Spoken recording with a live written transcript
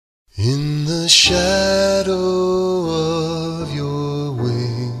In the shadow of your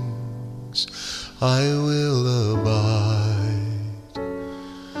wings I will abide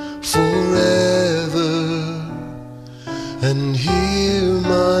forever, and here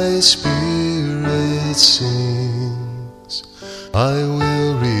my spirit sings. I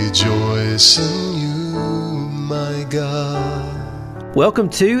will rejoice in you, my God. Welcome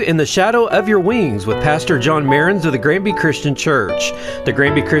to In the Shadow of Your Wings with Pastor John Mehrens of the Granby Christian Church. The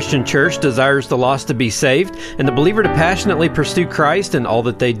Granby Christian Church desires the lost to be saved and the believer to passionately pursue Christ in all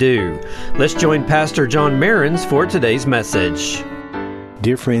that they do. Let's join Pastor John Mehrens for today's message.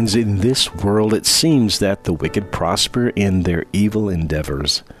 Dear friends, in this world it seems that the wicked prosper in their evil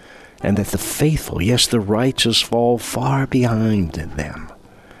endeavors, and that the faithful, yes, the righteous, fall far behind them.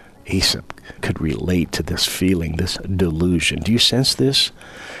 Aesop could relate to this feeling, this delusion. Do you sense this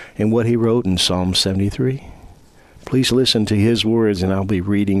in what he wrote in Psalm 73? Please listen to his words, and I'll be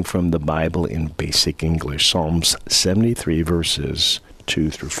reading from the Bible in basic English. Psalms 73, verses 2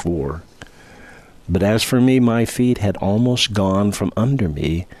 through 4. But as for me, my feet had almost gone from under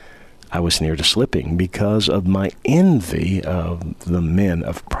me. I was near to slipping because of my envy of the men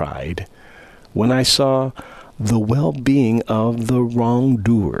of pride, when I saw the well-being of the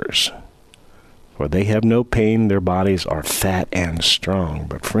wrongdoers. For they have no pain, their bodies are fat and strong.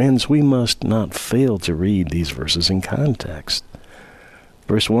 But friends, we must not fail to read these verses in context.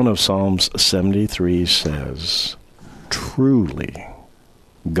 Verse 1 of Psalms 73 says, "Truly,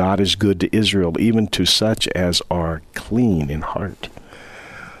 God is good to Israel, even to such as are clean in heart."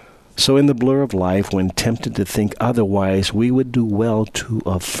 So in the blur of life, when tempted to think otherwise, we would do well to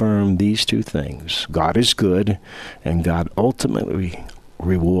affirm these two things. God is good, and God ultimately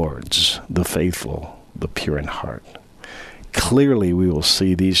rewards the faithful, the pure in heart. Clearly, we will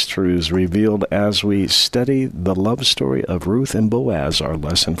see these truths revealed as we study the love story of Ruth and Boaz, our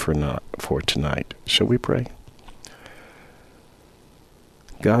lesson for tonight. Shall we pray?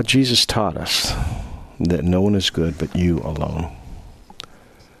 God, Jesus taught us that no one is good but you alone.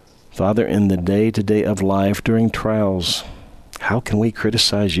 Father, in the day-to-day of life, during trials, how can we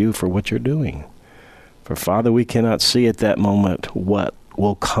criticize you for what you're doing? For, Father, we cannot see at that moment what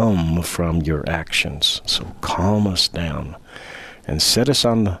will come from your actions. So calm us down and set us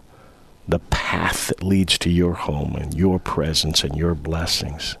on the path that leads to your home and your presence and your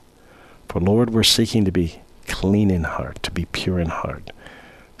blessings. For, Lord, we're seeking to be clean in heart, to be pure in heart.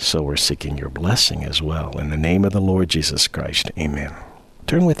 So we're seeking your blessing as well. In the name of the Lord Jesus Christ, amen.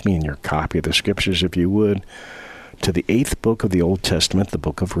 Turn with me in your copy of the Scriptures, if you would, to the 8th book of the Old Testament, the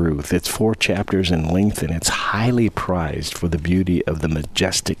book of Ruth. It's 4 chapters in length, and it's highly prized for the beauty of the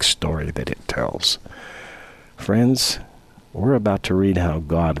majestic story that it tells. Friends, we're about to read how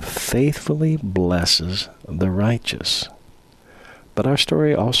God faithfully blesses the righteous. But our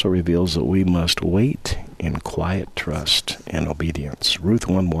story also reveals that we must wait in quiet trust and obedience. Ruth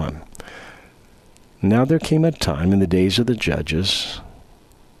 1:1. Now there came a time in the days of the judges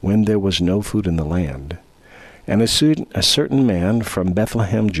when there was no food in the land. And a certain man from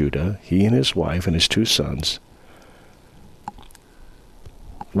Bethlehem, Judah, he and his wife and his 2 sons,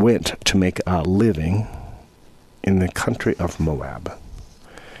 went to make a living in the country of Moab.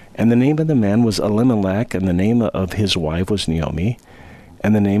 And the name of the man was Elimelech, and the name of his wife was Naomi,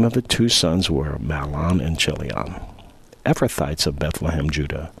 and the name of the 2 sons were Mahlon and Chilion, Ephrathites of Bethlehem,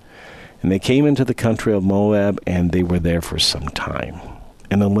 Judah. And they came into the country of Moab, and they were there for some time.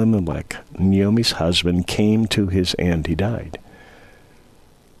 And Elimelech, Naomi's husband, came to his end. He died.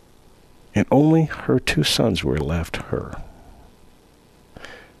 And only her 2 sons were left her.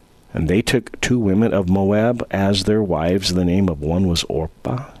 And they took 2 women of Moab as their wives. The name of one was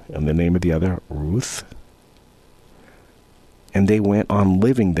Orpah, and the name of the other Ruth. And they went on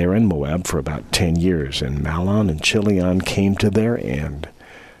living there in Moab for about 10 years. And Mahlon and Chilion came to their end.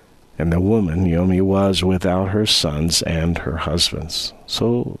 And the woman, Naomi, was without her sons and her husbands.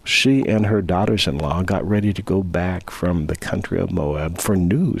 So she and her daughters-in-law got ready to go back from the country of Moab, for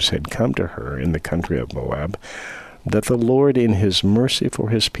news had come to her in the country of Moab that the Lord in his mercy for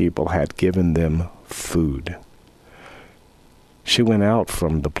his people had given them food. She went out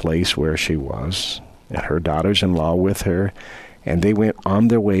from the place where she was, and her daughters-in-law with her, and they went on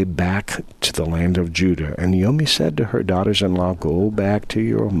their way back to the land of Judah. And Naomi said to her daughters-in-law, "Go back to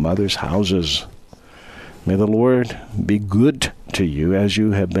your mother's houses. May the Lord be good to you as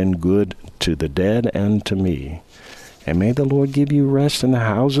you have been good to the dead and to me. And may the Lord give you rest in the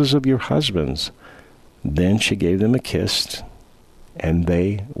houses of your husbands." Then she gave them a kiss, and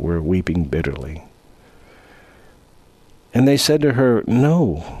they were weeping bitterly. And they said to her,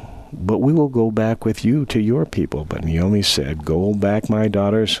 "No, but we will go back with you to your people." But Naomi said, "Go back, my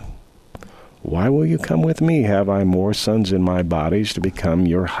daughters. Why will you come with me? Have I more sons in my bodies to become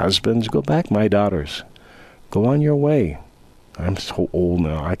your husbands? Go back, my daughters. Go on your way. I'm so old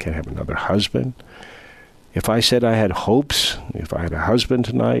now, I can't have another husband. If I said I had hopes, if I had a husband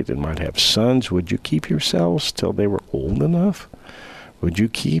tonight and might have sons, would you keep yourselves till they were old enough? Would you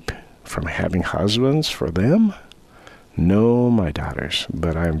keep from having husbands for them? No, my daughters,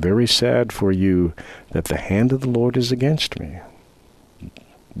 but I am very sad for you that the hand of the Lord is against me.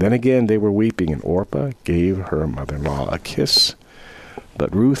 Then again they were weeping, and Orpah gave her mother-in-law a kiss.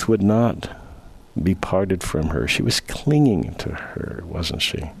 But Ruth would not be parted from her. She was clinging to her, wasn't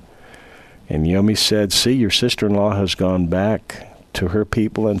she? And Naomi said, see, your sister-in-law has gone back to her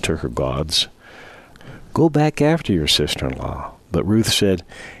people and to her gods. Go back after your sister-in-law. But Ruth said,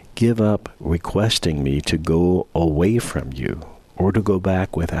 give up requesting me to go away from you, or to go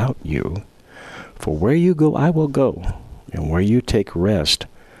back without you. For where you go, I will go, and where you take rest,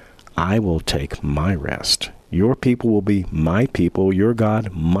 I will take my rest. Your people will be my people, your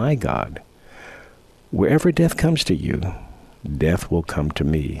God, my God. Wherever death comes to you, death will come to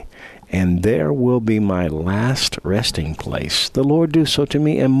me, and there will be my last resting place. The Lord do so to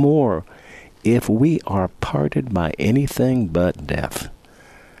me and more, if we are parted by anything but death.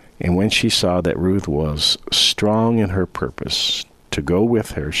 And when she saw that Ruth was strong in her purpose to go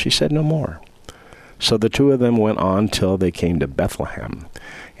with her, she said no more. So the two of them went on till they came to Bethlehem.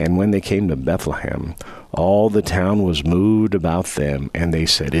 And when they came to Bethlehem, all the town was moved about them, and they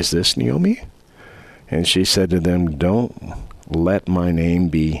said, is this Naomi? And she said to them, don't let my name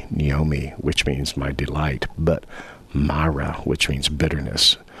be Naomi, which means my delight, but Mara, which means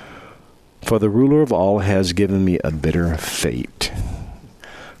bitterness. For the ruler of all has given me a bitter fate.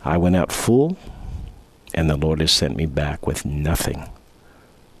 I went out full, and the Lord has sent me back with nothing.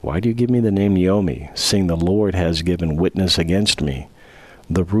 Why do you give me the name Naomi, seeing the Lord has given witness against me?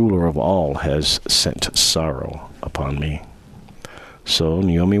 The ruler of all has sent sorrow upon me. So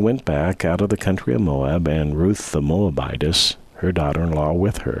Naomi went back out of the country of Moab, and Ruth the Moabitess, her daughter-in-law,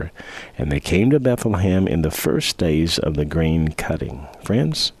 with her. And they came to Bethlehem in the first days of the grain cutting.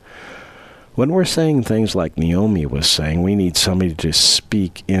 Friends, when we're saying things like Naomi was saying, we need somebody to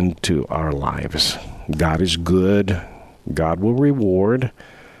speak into our lives. God is good. God will reward.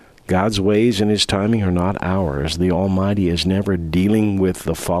 God's ways and his timing are not ours. The Almighty is never dealing with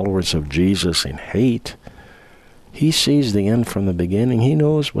the followers of Jesus in hate. He sees the end from the beginning. He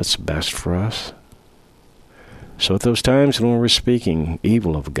knows what's best for us. So at those times when we're speaking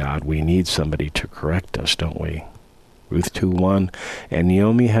evil of God, we need somebody to correct us, don't we? Ruth 2:1, and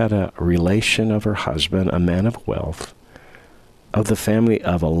Naomi had a relation of her husband, a man of wealth, of the family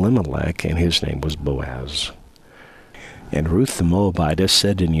of Elimelech, and his name was Boaz. And Ruth the Moabitess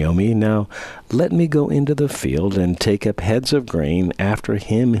said to Naomi, now let me go into the field and take up heads of grain after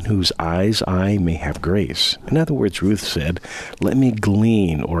him in whose eyes I may have grace. In other words, Ruth said, let me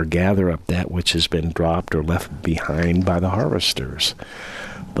glean or gather up that which has been dropped or left behind by the harvesters.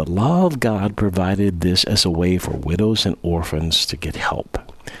 The law of God provided this as a way for widows and orphans to get help.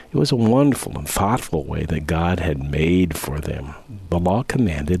 It was a wonderful and thoughtful way that God had made for them. The law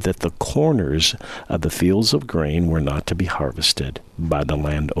commanded that the corners of the fields of grain were not to be harvested by the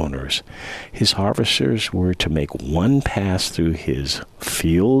landowners. His harvesters were to make one pass through his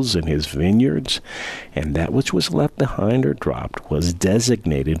fields and his vineyards, and that which was left behind or dropped was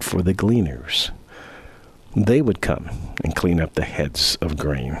designated for the gleaners. They would come and clean up the heads of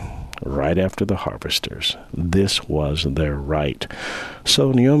grain right after the harvesters. This was their right.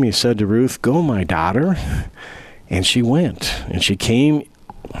 So Naomi said to Ruth, go, my daughter. And she went, and she came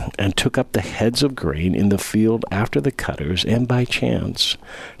and took up the heads of grain in the field after the cutters, and by chance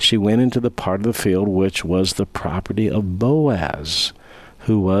she went into the part of the field which was the property of Boaz,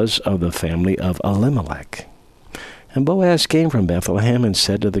 who was of the family of Elimelech. And Boaz came from Bethlehem and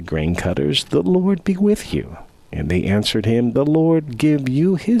said to the grain cutters, the Lord be with you. And they answered him, the Lord give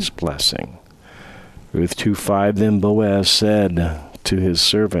you his blessing. Ruth 2:5, then Boaz said to his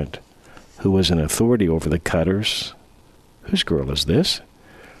servant, who was in authority over the cutters, whose girl is this?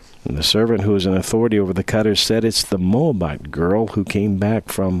 And the servant who was in authority over the cutters said, it's the Moabite girl who came back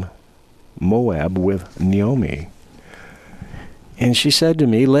from Moab with Naomi. And she said to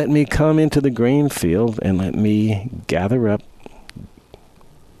me, let me come into the grain field and let me gather up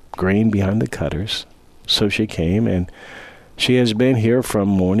grain behind the cutters. So she came, and she has been here from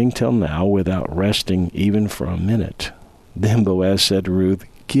morning till now without resting even for a minute. Then Boaz said to Ruth,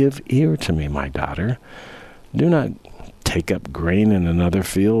 give ear to me, my daughter. Do not take up grain in another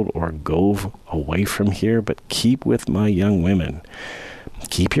field or go away from here, but keep with my young women.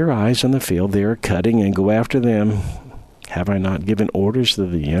 Keep your eyes on the field they are cutting and go after them. Have I not given orders to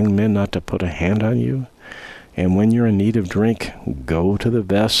the young men not to put a hand on you? And when you're in need of drink, go to the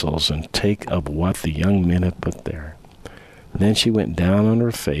vessels and take of what the young men have put there. Then she went down on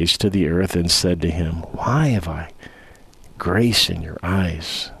her face to the earth and said to him, Why have I grace in your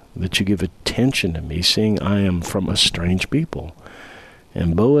eyes, that you give attention to me, seeing I am from a strange people?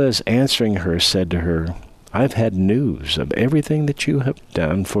 And Boaz answering her said to her, I've had news of everything that you have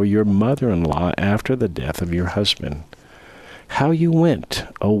done for your mother-in-law after the death of your husband, how you went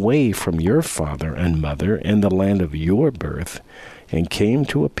away from your father and mother in the land of your birth and came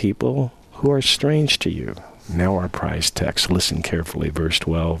to a people who are strange to you. Now our prize text, listen carefully, verse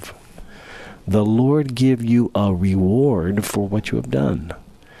 12. The Lord give you a reward for what you have done,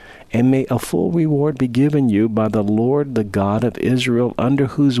 and may a full reward be given you by the Lord, the God of Israel, under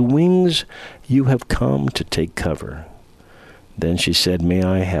whose wings you have come to take cover. Then she said, May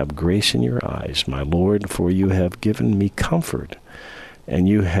I have grace in your eyes, my Lord, for you have given me comfort, and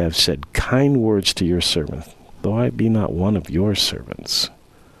you have said kind words to your servant, though I be not one of your servants.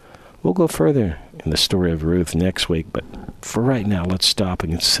 We'll go further in the story of Ruth next week, but for right now, let's stop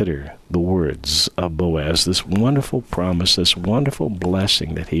and consider the words of Boaz, this wonderful promise, this wonderful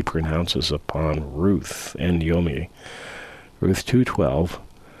blessing that he pronounces upon Ruth and Naomi. Ruth 2:12,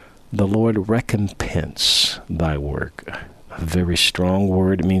 the Lord recompense thy work. A very strong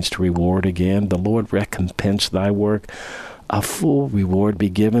word. It means to reward again. The Lord recompense thy work. A full reward be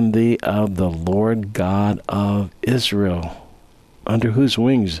given thee of the Lord God of Israel, under whose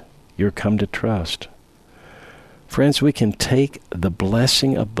wings you're come to trust. Friends, we can take the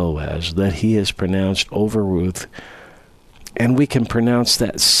blessing of Boaz that he has pronounced over Ruth, and we can pronounce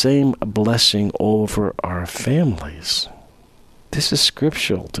that same blessing over our families. This is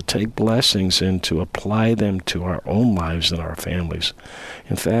scriptural, to take blessings and to apply them to our own lives and our families.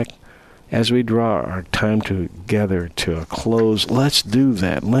 In fact, as we draw our time together to a close, let's do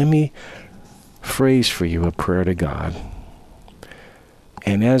that. Let me phrase for you a prayer to God.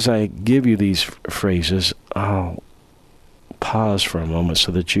 And as I give you these phrases, I'll pause for a moment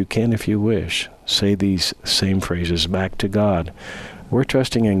so that you can, if you wish, say these same phrases back to God. We're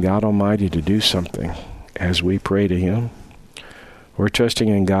trusting in God Almighty to do something as we pray to Him. We're trusting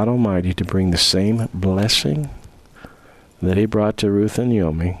in God Almighty to bring the same blessing that He brought to Ruth and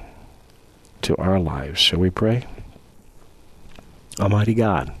Naomi to our lives. Shall we pray? Almighty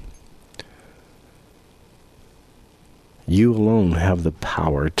God, you alone have the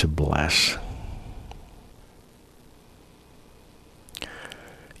power to bless.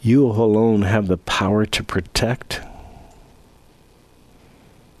 You alone have the power to protect.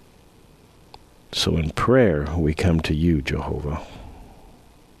 So in prayer, we come to you, Jehovah.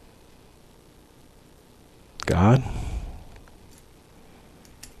 God,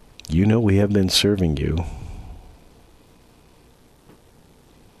 you know we have been serving you,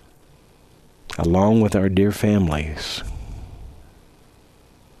 along with our dear families.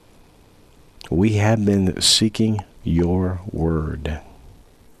 We have been seeking your word.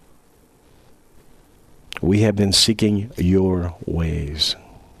 We have been seeking your ways.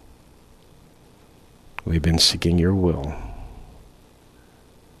 We've been seeking your will.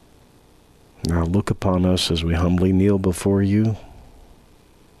 Now look upon us as we humbly kneel before you,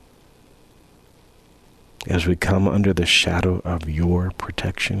 as we come under the shadow of your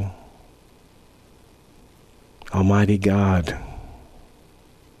protection. Almighty God,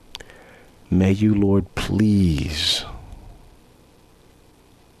 may you, Lord, please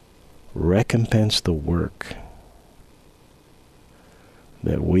recompense the work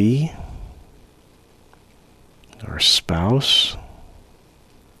that we, our spouse,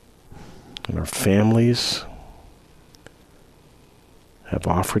 and our families have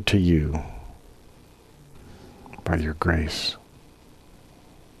offered to you by your grace.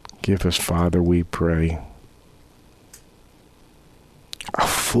 Give us, Father, we pray, a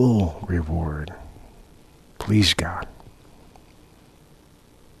full reward. Please, God.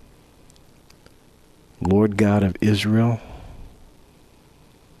 Lord God of Israel,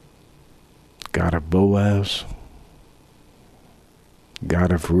 God of Boaz,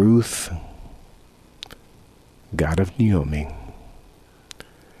 God of Ruth, God of Naomi,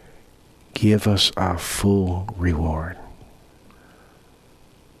 give us a full reward.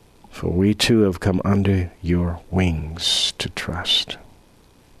 For we too have come under your wings to trust.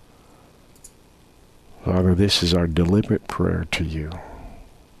 Father, this is our deliberate prayer to you.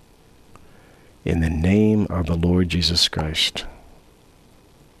 In the name of the Lord Jesus Christ,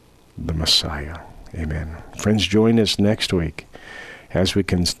 the Messiah. Amen. Friends, join us next week as we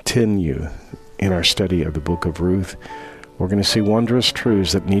continue in our study of the book of Ruth. We're going to see wondrous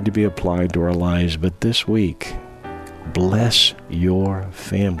truths that need to be applied to our lives. But this week, bless your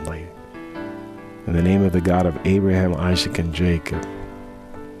family. In the name of the God of Abraham, Isaac, and Jacob,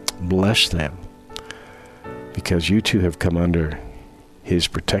 bless them, because you too have come under his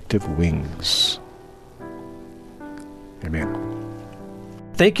protective wings. Amen.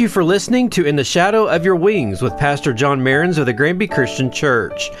 Thank you for listening to In the Shadow of Your Wings with Pastor John Mehrens of the Granby Christian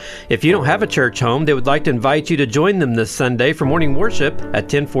Church. If you don't have a church home, they would like to invite you to join them this Sunday for morning worship at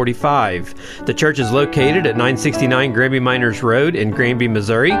 10:45. The church is located at 969 Granby Miners Road in Granby,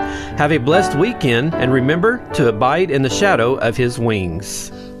 Missouri. Have a blessed weekend, and remember to abide in the shadow of his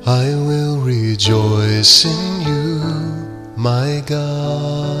wings. I will rejoice in you, my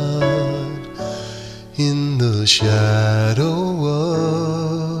God, in the shadow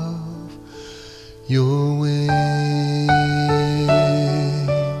of